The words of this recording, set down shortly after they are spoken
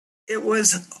It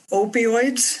was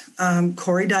opioids.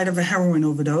 Corey died of a heroin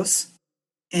overdose.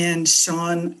 And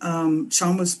Sean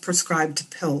was prescribed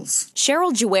pills.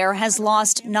 Cheryl Jouer has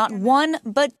lost not one,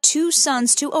 but two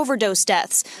sons to overdose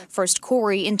deaths. First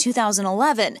Corey in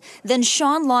 2011. Then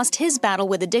Sean lost his battle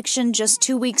with addiction just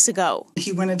 2 weeks ago.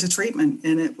 He went into treatment,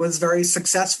 and it was very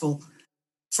successful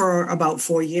for about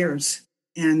 4 years.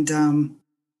 And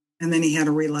then he had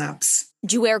a relapse.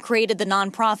 Jouer created the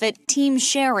nonprofit Team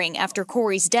Sharing after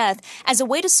Corey's death as a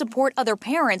way to support other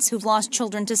parents who've lost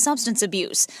children to substance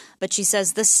abuse. But she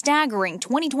says the staggering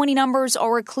 2020 numbers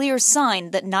are a clear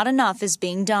sign that not enough is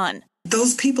being done.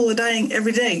 Those people are dying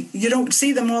every day. You don't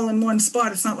see them all in one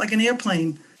spot. It's not like an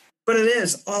airplane, but it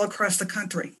is all across the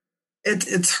country.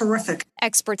 It's horrific.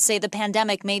 Experts say the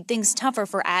pandemic made things tougher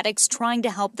for addicts trying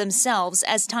to help themselves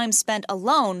as time spent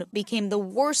alone became the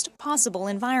worst possible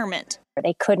environment.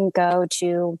 They couldn't go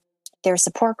to their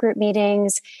support group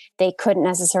meetings. They couldn't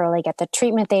necessarily get the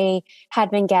treatment they had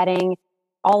been getting.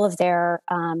 All of their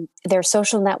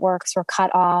social networks were cut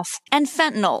off. And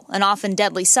fentanyl, an often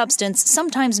deadly substance,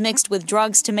 sometimes mixed with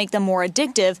drugs to make them more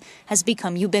addictive, has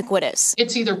become ubiquitous.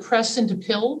 It's either pressed into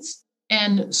pills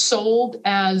and sold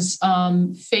as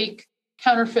fake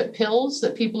counterfeit pills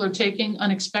that people are taking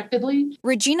unexpectedly.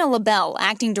 Regina LaBelle,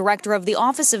 acting director of the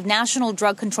Office of National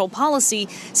Drug Control Policy,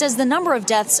 says the number of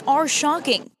deaths are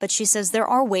shocking, but she says there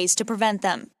are ways to prevent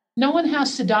them. No one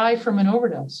has to die from an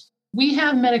overdose. We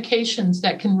have medications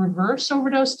that can reverse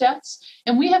overdose deaths,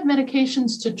 and we have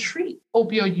medications to treat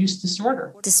opioid use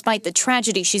disorder. Despite the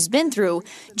tragedy she's been through,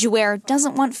 Jouer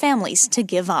doesn't want families to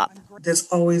give up. There's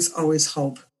always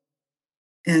hope.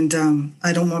 And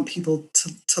I don't want people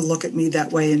to look at me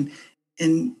that way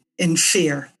in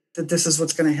fear that this is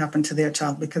what's going to happen to their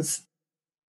child, because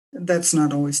that's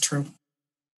not always true.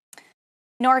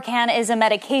 Narcan is a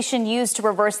medication used to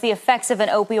reverse the effects of an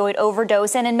opioid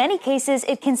overdose, and in many cases,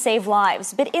 it can save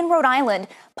lives. But in Rhode Island,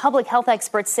 public health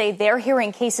experts say they're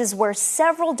hearing cases where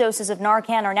several doses of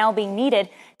Narcan are now being needed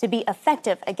to be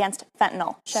effective against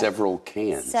fentanyl. Several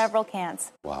cans. Several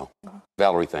cans. Wow.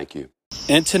 Valerie, thank you.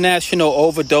 International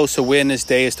Overdose Awareness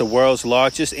Day is the world's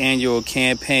largest annual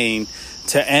campaign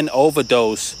to end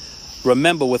overdose.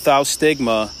 Remember without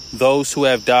stigma those who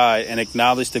have died and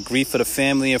acknowledge the grief of the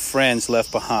family and friends left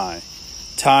behind.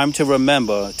 Time to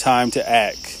remember, time to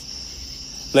act.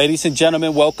 Ladies and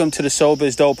gentlemen, welcome to the Sober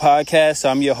is Dope podcast.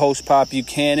 I'm your host, Pop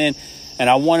Buchanan, and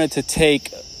I wanted to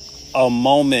take a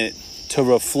moment to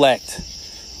reflect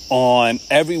on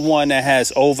everyone that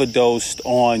has overdosed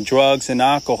on drugs and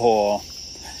alcohol,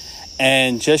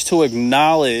 and just to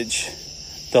acknowledge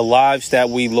the lives that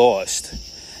we lost.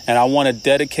 And I want to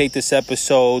dedicate this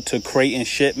episode to Creighton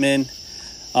Shipman,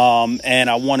 and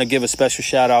I want to give a special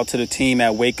shout out to the team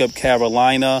at Wake Up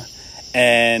Carolina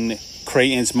and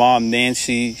Creighton's mom,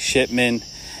 Nancy Shipman.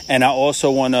 And I also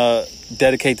want to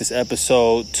dedicate this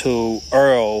episode to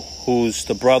Earl, who's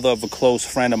the brother of a close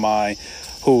friend of mine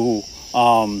who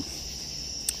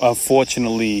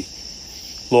unfortunately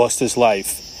lost his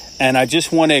life. And I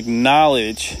just want to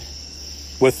acknowledge,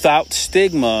 without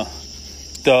stigma,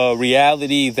 the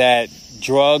reality that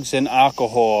drugs and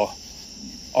alcohol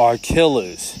are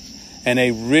killers. And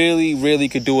they really, really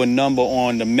could do a number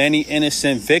on the many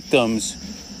innocent victims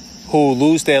who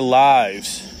lose their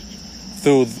lives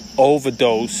through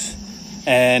overdose.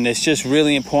 And it's just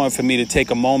really important for me to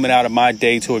take a moment out of my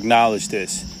day to acknowledge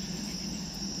this.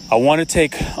 I want to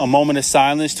take a moment of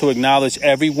silence to acknowledge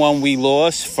everyone we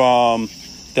lost, from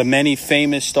the many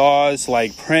famous stars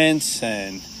like Prince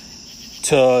and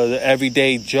to the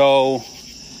everyday Joe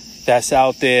that's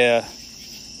out there.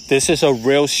 This is a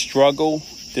real struggle.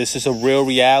 This is a real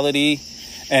reality.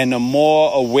 And the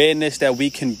more awareness that we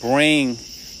can bring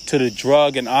to the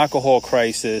drug and alcohol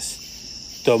crisis,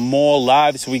 the more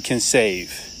lives we can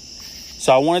save.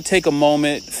 So I want to take a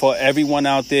moment for everyone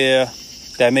out there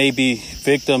that may be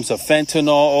victims of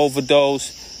fentanyl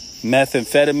overdose,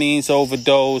 methamphetamines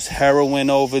overdose, heroin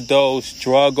overdose,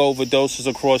 drug overdoses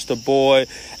across the board,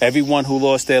 everyone who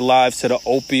lost their lives to the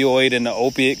opioid and the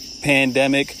opiate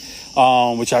pandemic,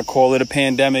 which I call it a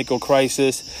pandemic or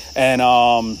crisis, and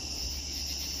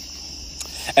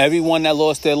everyone that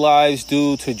lost their lives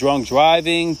due to drunk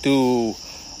driving, through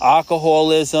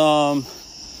alcoholism,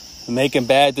 making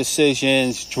bad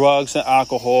decisions. Drugs and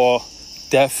alcohol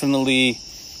definitely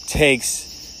takes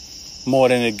more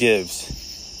than it gives.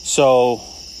 So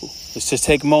let's just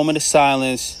take a moment of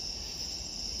silence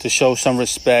to show some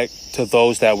respect to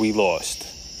those that we lost.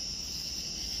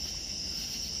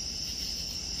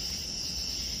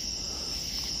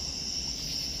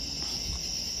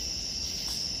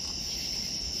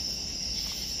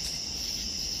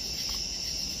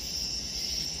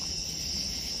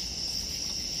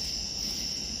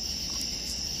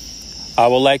 I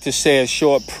would like to say a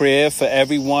short prayer for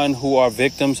everyone who are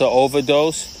victims of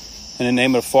overdose. In the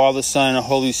name of the Father, Son, and the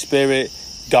Holy Spirit,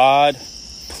 God,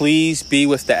 please be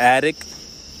with the addict.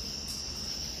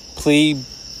 Please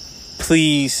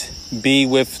be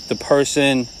with the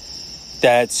person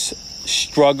that's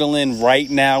struggling right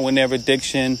now in their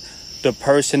addiction, the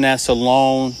person that's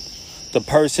alone, the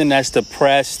person that's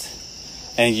depressed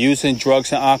and using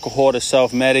drugs and alcohol to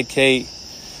self-medicate,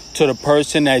 to the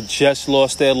person that just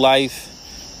lost their life,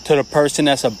 to the person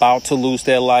that's about to lose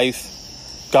their life.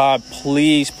 God,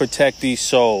 please protect these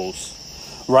souls.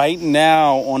 Right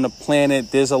now on the planet,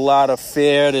 there's a lot of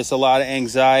fear, there's a lot of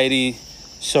anxiety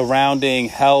surrounding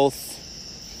health,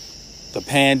 the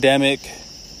pandemic,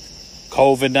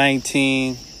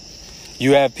 COVID-19.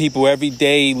 You have people every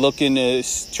day looking to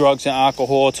drugs and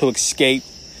alcohol to escape,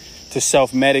 to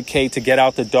self-medicate, to get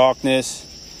out the darkness.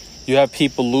 You have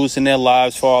people losing their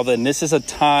lives, Father. And this is a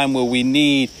time where we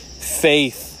need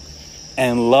faith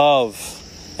and love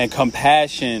and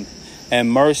compassion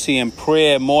and mercy and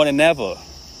prayer more than ever.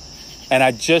 And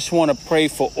I just want to pray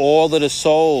for all of the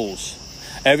souls,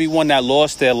 everyone that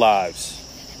lost their lives.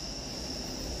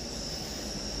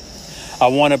 I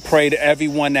want to pray to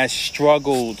everyone that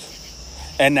struggled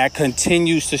and that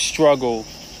continues to struggle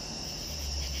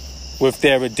with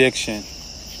their addiction.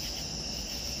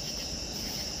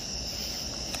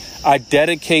 I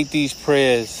dedicate these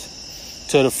prayers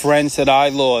to the friends that I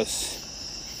lost.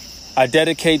 I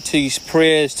dedicate these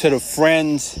prayers to the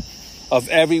friends of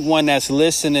everyone that's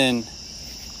listening.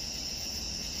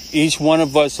 Each one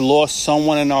of us lost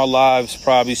someone in our lives,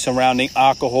 probably surrounding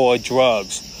alcohol or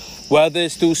drugs. Whether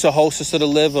it's through cirrhosis of the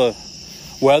liver,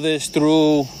 whether it's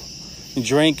through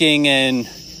drinking and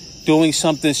doing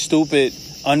something stupid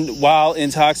while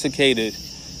intoxicated,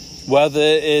 whether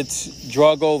it's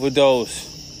drug overdose,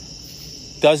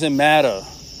 doesn't matter.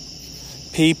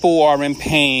 People are in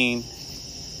pain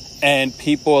and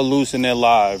people are losing their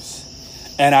lives.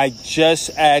 And I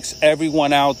just ask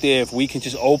everyone out there if we can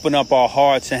just open up our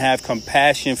hearts and have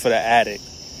compassion for the addict.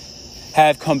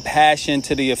 Have compassion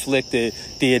to the afflicted,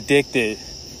 the addicted,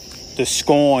 the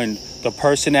scorned, the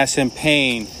person that's in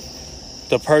pain,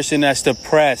 the person that's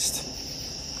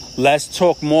depressed. Let's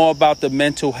talk more about the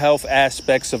mental health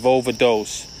aspects of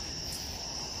overdose.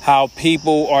 How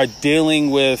people are dealing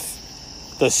with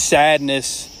the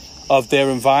sadness of their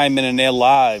environment and their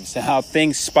lives, and how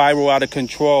things spiral out of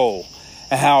control,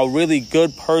 and how a really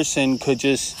good person could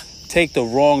just take the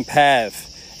wrong path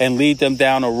and lead them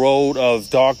down a road of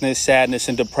darkness, sadness,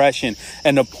 and depression.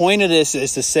 And the point of this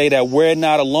is to say that we're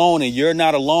not alone and you're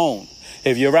not alone.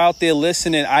 If you're out there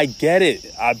listening, I get it.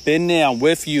 I've been there. I'm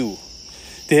with you.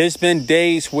 There's been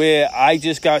days where I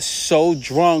just got so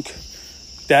drunk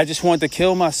that I just wanted to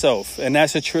kill myself. And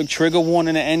that's a trigger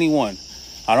warning to anyone.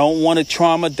 I don't want to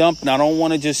trauma dump, and I don't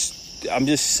want to I'm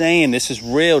just saying this is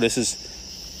real. This is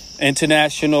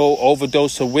International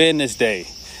Overdose Awareness Day.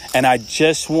 And I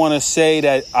just want to say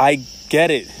that I get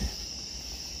it.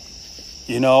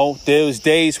 You know, there was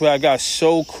days where I got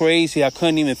so crazy I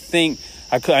couldn't even think.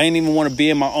 I didn't even want to be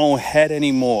in my own head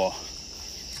anymore.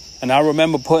 And I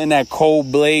remember putting that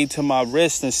cold blade to my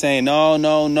wrist and saying,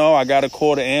 no, I got to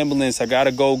call the ambulance. I got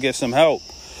to go get some help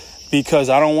because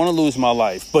I don't want to lose my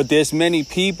life. But there's many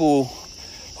people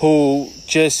who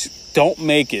just don't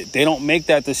make it. They don't make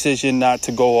that decision not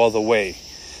to go all the way.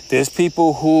 There's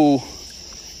people who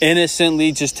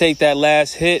innocently just take that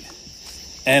last hit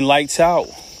and lights out.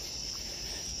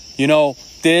 You know,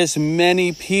 there's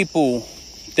many people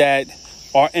that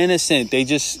are innocent. They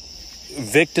just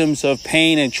victims of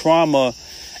pain and trauma,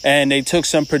 and they took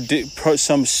some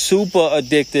super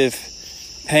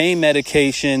addictive pain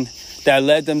medication that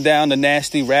led them down the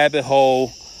nasty rabbit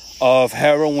hole of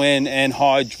heroin and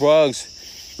hard drugs,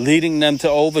 leading them to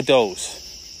overdose.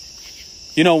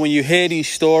 You know, when you hear these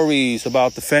stories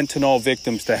about the fentanyl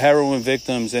victims, the heroin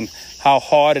victims, and how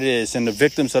hard it is, and the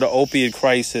victims of the opiate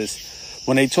crisis,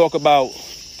 when they talk about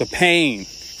the pain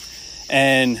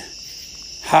and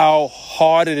how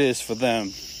hard it is for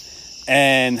them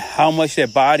and how much their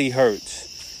body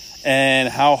hurts and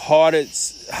how hard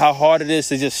it is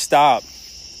to just stop,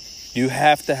 you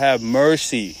have to have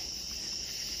mercy.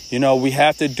 You know, we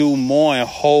have to do more and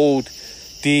hold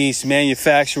these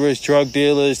manufacturers, drug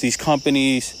dealers, these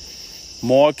companies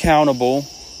more accountable.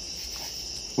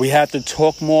 We have to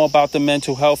talk more about the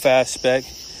mental health aspect.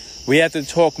 We have to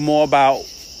talk more about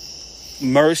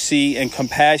mercy and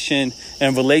compassion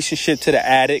and relationship to the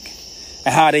addict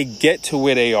and how they get to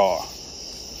where they are,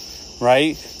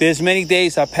 right? There's many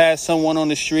days I pass someone on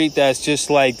the street that's just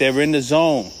like they're in the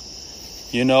zone.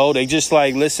 You know, they just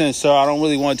like, listen, sir, I don't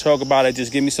really want to talk about it.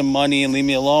 Just give me some money and leave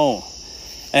me alone.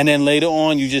 And then later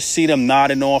on, you just see them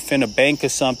nodding off in a bank or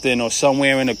something or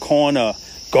somewhere in a corner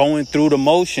going through the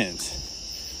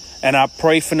motions. And I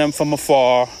pray for them from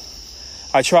afar.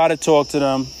 I try to talk to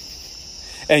them.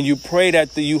 And you pray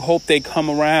that you hope they come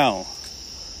around.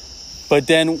 But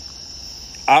then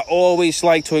I always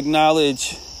like to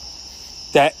acknowledge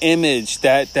that image,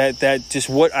 that just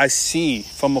what I see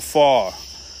from afar.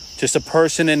 Just a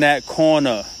person in that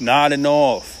corner, nodding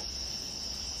off,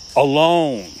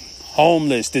 alone,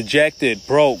 homeless, dejected,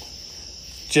 broke,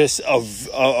 just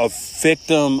a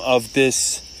victim of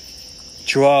this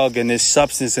drug and this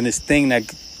substance and this thing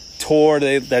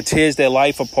that tears their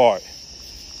life apart.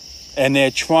 And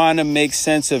they're trying to make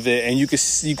sense of it. And you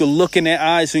can look in their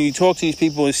eyes when you talk to these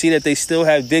people and see that they still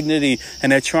have dignity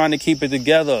and they're trying to keep it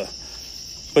together.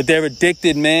 But they're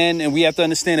addicted, man. And we have to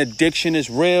understand addiction is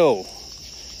real.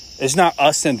 It's not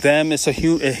us and them. It's a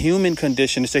human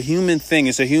condition. It's a human thing.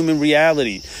 It's a human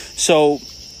reality. So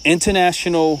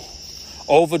International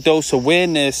Overdose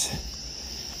Awareness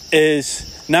is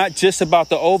not just about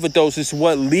the overdose. It's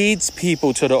what leads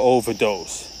people to the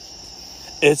overdose.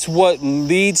 It's what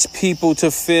leads people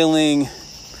to feeling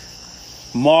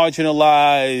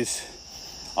marginalized,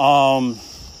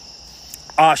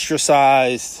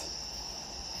 ostracized,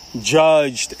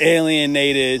 judged,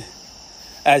 alienated,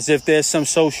 as if there's some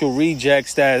social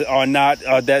rejects that are not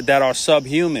that are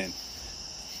subhuman.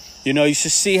 You know, you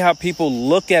should see how people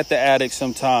look at the addict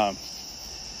sometimes.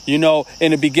 You know,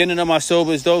 in the beginning of my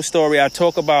Sober as Dope story, I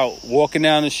talk about walking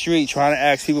down the street, trying to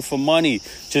ask people for money,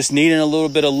 just needing a little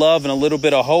bit of love and a little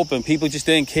bit of hope, and people just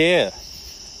didn't care.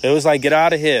 It was like, get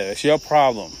out of here. It's your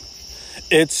problem.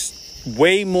 It's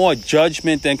way more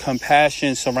judgment than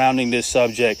compassion surrounding this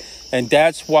subject. And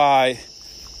that's why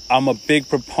I'm a big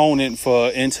proponent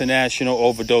for International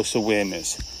Overdose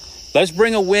Awareness. Let's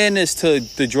bring awareness to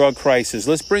the drug crisis.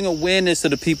 Let's bring awareness to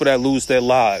the people that lose their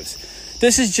lives.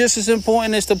 This is just as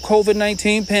important as the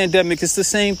COVID-19 pandemic. It's the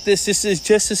same. This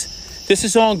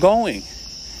is ongoing.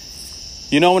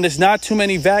 You know, and there's not too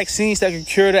many vaccines that can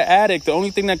cure the addict. The only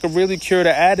thing that can really cure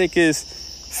the addict is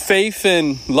faith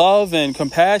and love and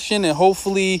compassion and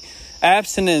hopefully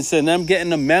abstinence and them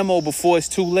getting the memo before it's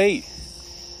too late.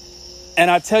 And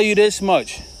I tell you this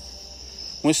much.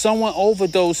 When someone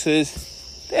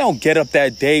overdoses, they don't get up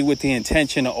that day with the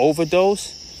intention to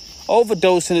overdose.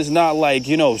 Overdosing is not like,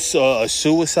 you know, a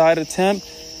suicide attempt.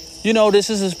 You know, this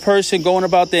is a person going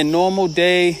about their normal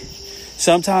day.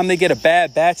 Sometimes they get a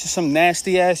bad batch of some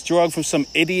nasty ass drug from some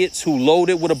idiots who load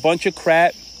it with a bunch of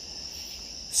crap.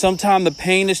 Sometimes the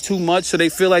pain is too much, so they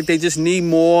feel like they just need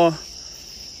more.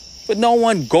 But no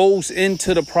one goes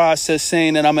into the process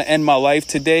saying that I'm going to end my life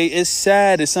today. It's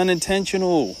sad. It's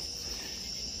unintentional.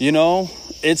 You know,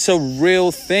 it's a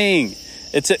real thing.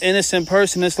 It's an innocent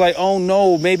person. It's like, oh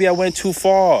no, maybe I went too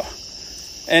far.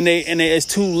 And it's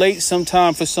too late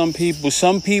sometime for some people.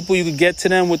 Some people, you could get to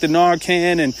them with the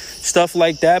Narcan and stuff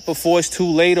like that before it's too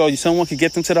late, or someone could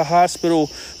get them to the hospital.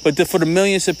 But for the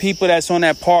millions of people that's on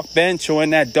that park bench or in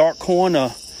that dark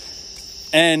corner,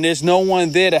 and there's no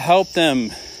one there to help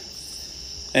them,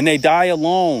 and they die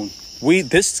alone.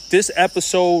 This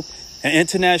episode, an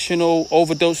International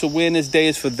Overdose Awareness Day,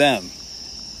 is for them.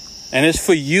 And it's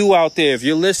for you out there. If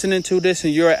you're listening to this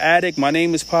and you're an addict, my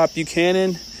name is Pop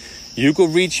Buchanan. You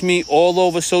can reach me all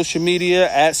over social media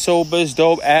at Sober is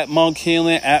Dope, at Monk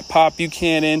Healing, at Pop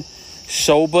Buchanan,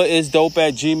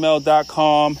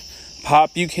 soberisdope@gmail.com,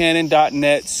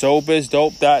 popbuchanan.net,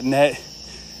 soberisdope.net.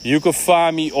 You can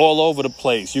find me all over the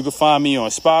place. You can find me on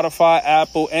Spotify,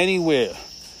 Apple, anywhere.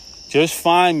 Just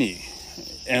find me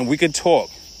and we can talk,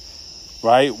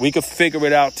 right? We can figure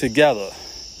it out together.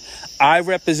 I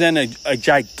represent a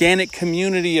gigantic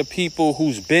community of people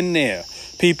who's been there.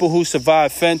 People who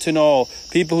survived fentanyl,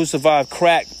 people who survived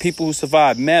crack, people who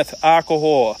survived meth,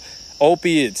 alcohol,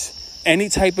 opiates, any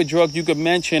type of drug you could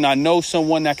mention. I know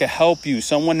someone that could help you,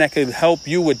 someone that could help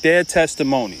you with their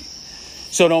testimony.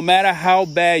 So no matter how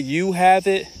bad you have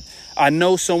it, I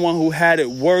know someone who had it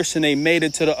worse and they made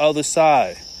it to the other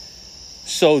side.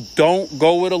 So don't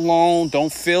go it alone.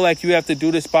 Don't feel like you have to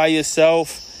do this by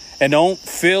yourself. And don't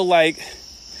feel like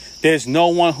there's no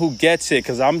one who gets it,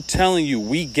 because I'm telling you,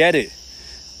 we get it.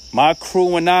 My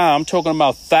crew and I'm talking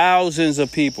about thousands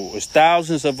of people. It's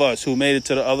thousands of us who made it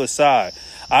to the other side.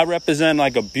 I represent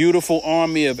like a beautiful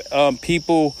army of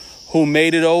people who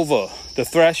made it over the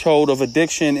threshold of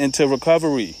addiction into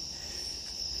recovery.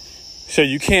 So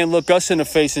you can't look us in the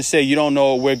face and say you don't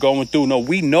know what we're going through. No,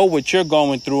 we know what you're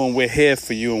going through, and we're here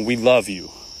for you, and we love you.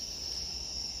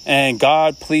 And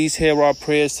God, please hear our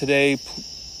prayers today.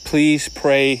 Please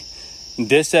pray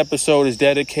This episode is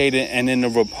dedicated and in the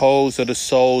repose of the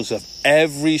souls of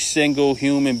every single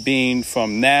human being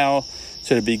from now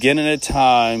to the beginning of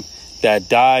time that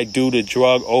died due to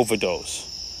drug overdose,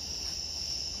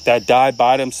 that died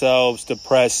by themselves,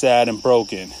 depressed, sad, and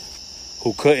broken,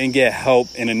 who couldn't get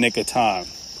help in the nick of time,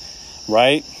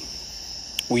 right?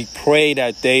 We pray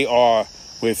that they are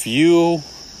with you,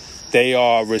 they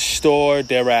are restored,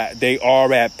 they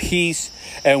are at peace,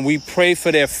 and we pray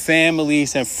for their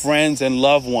families and friends and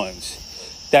loved ones,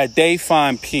 that they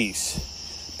find peace,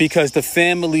 because the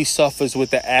family suffers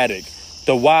with the addict.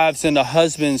 The wives and the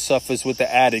husbands suffers with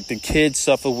the addict. The kids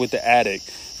suffer with the addict.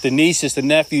 The nieces, the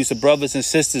nephews, the brothers and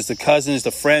sisters, the cousins,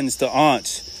 the friends, the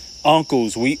aunts,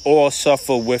 uncles, we all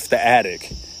suffer with the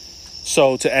addict.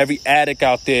 So to every addict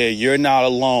out there, you're not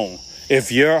alone.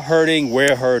 If you're hurting,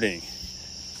 we're hurting.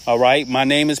 All right. My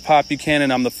name is Pop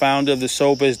Buchanan. I'm the founder of the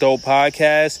Sober is Dope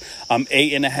podcast. I'm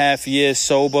 8.5 years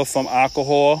sober from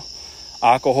alcohol.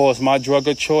 Alcohol is my drug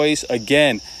of choice.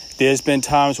 Again, there's been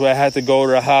times where I had to go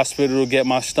to the hospital to get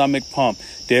my stomach pumped.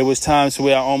 There was times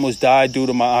where I almost died due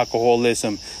to my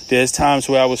alcoholism. There's times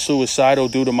where I was suicidal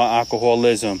due to my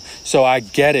alcoholism. So I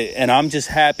get it. And I'm just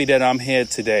happy that I'm here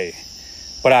today.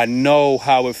 But I know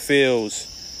how it feels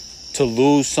to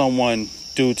lose someone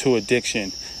due to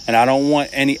addiction. And I don't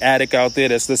want any addict out there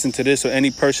that's listening to this, or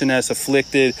any person that's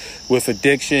afflicted with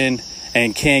addiction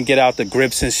and can't get out the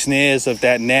grips and snares of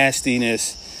that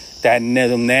nastiness,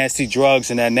 them nasty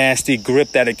drugs and that nasty grip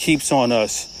that it keeps on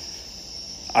us.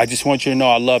 I just want you to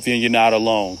know I love you and you're not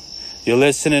alone. You're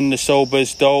listening to Sober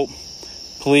is Dope.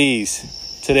 Please,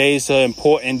 today's an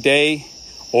important day,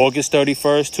 August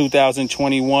 31st,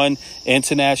 2021,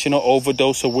 International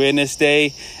Overdose Awareness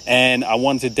Day. And I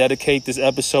wanted to dedicate this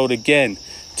episode again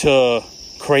to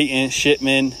Creighton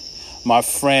Shipman, my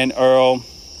friend Earl,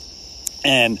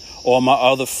 and all my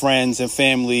other friends and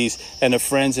families, and the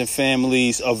friends and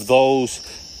families of those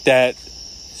that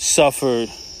suffered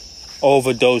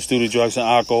overdose due to drugs and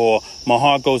alcohol. My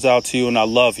heart goes out to you and I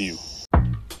love you.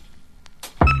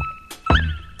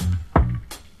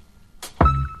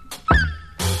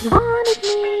 You wanted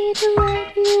me to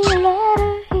write you a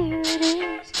letter, here it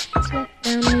is. It's left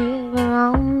down the river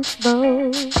on the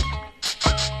boat.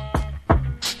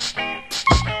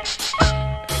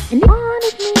 And you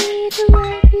wanted me to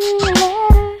write you a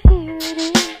letter, here it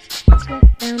is. It's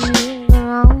left down the river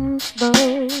on the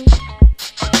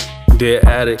boat. Dear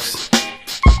addicts,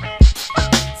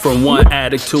 from one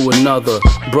addict to another,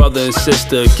 brother and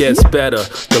sister, it gets better.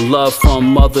 The love from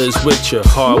mother is with you.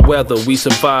 Hard weather, we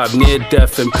survive near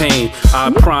death and pain.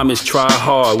 I promise, try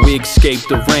hard, we escape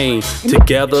the rain.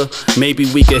 Together, maybe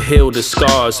we can heal the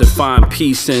scars and find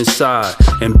peace inside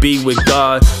and be with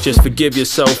God. Just forgive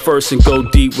yourself first and go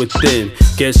deep within.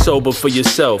 Get sober for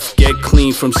yourself, get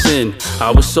clean from sin.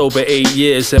 I was sober 8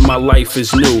 years and my life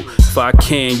is new. If I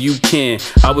can, you can.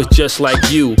 I was just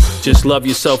like you. Just love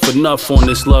yourself enough on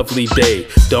this lovely day.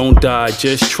 Don't die,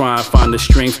 just try and find the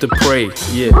strength to pray.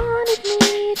 Yeah. You wanted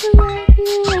me to write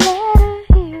you a letter,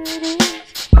 here it is.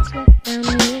 It's left down the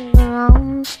river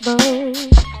on the boat.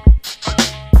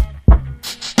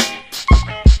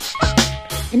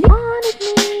 And you wanted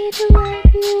me to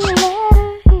write you a letter,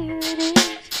 here it is.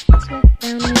 It's left down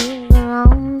the river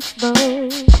on the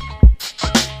boat.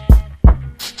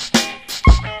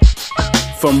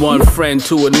 From one friend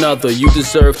to another, you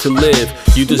deserve to live.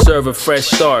 You deserve a fresh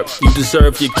start. You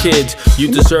deserve your kids. You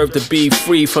deserve to be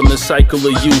free from the cycle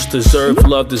of use. Deserve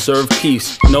love, deserve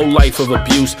peace. No life of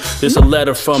abuse. There's a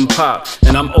letter from Pop,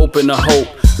 and I'm open to hope.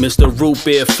 Mr. Root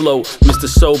Beer Float, Mr.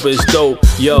 Sober is Dope.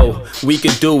 Yo, we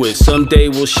can do it. Someday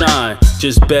we'll shine.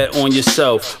 Just bet on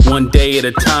yourself, one day at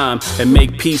a time, and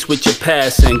make peace with your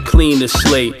past and clean the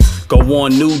slate. Go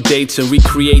on new dates and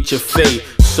recreate your fate.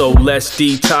 So let's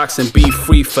detox and be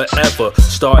free forever.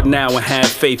 Start now and have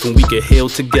faith, and we can heal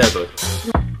together.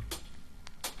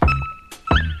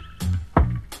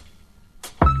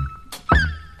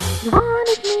 You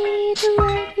wanted me to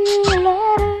write you a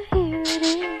letter, here it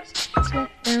is. It's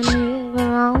left down the river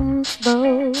on the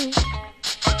boat.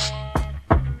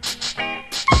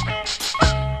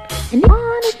 And you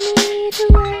wanted me to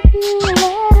write you a letter.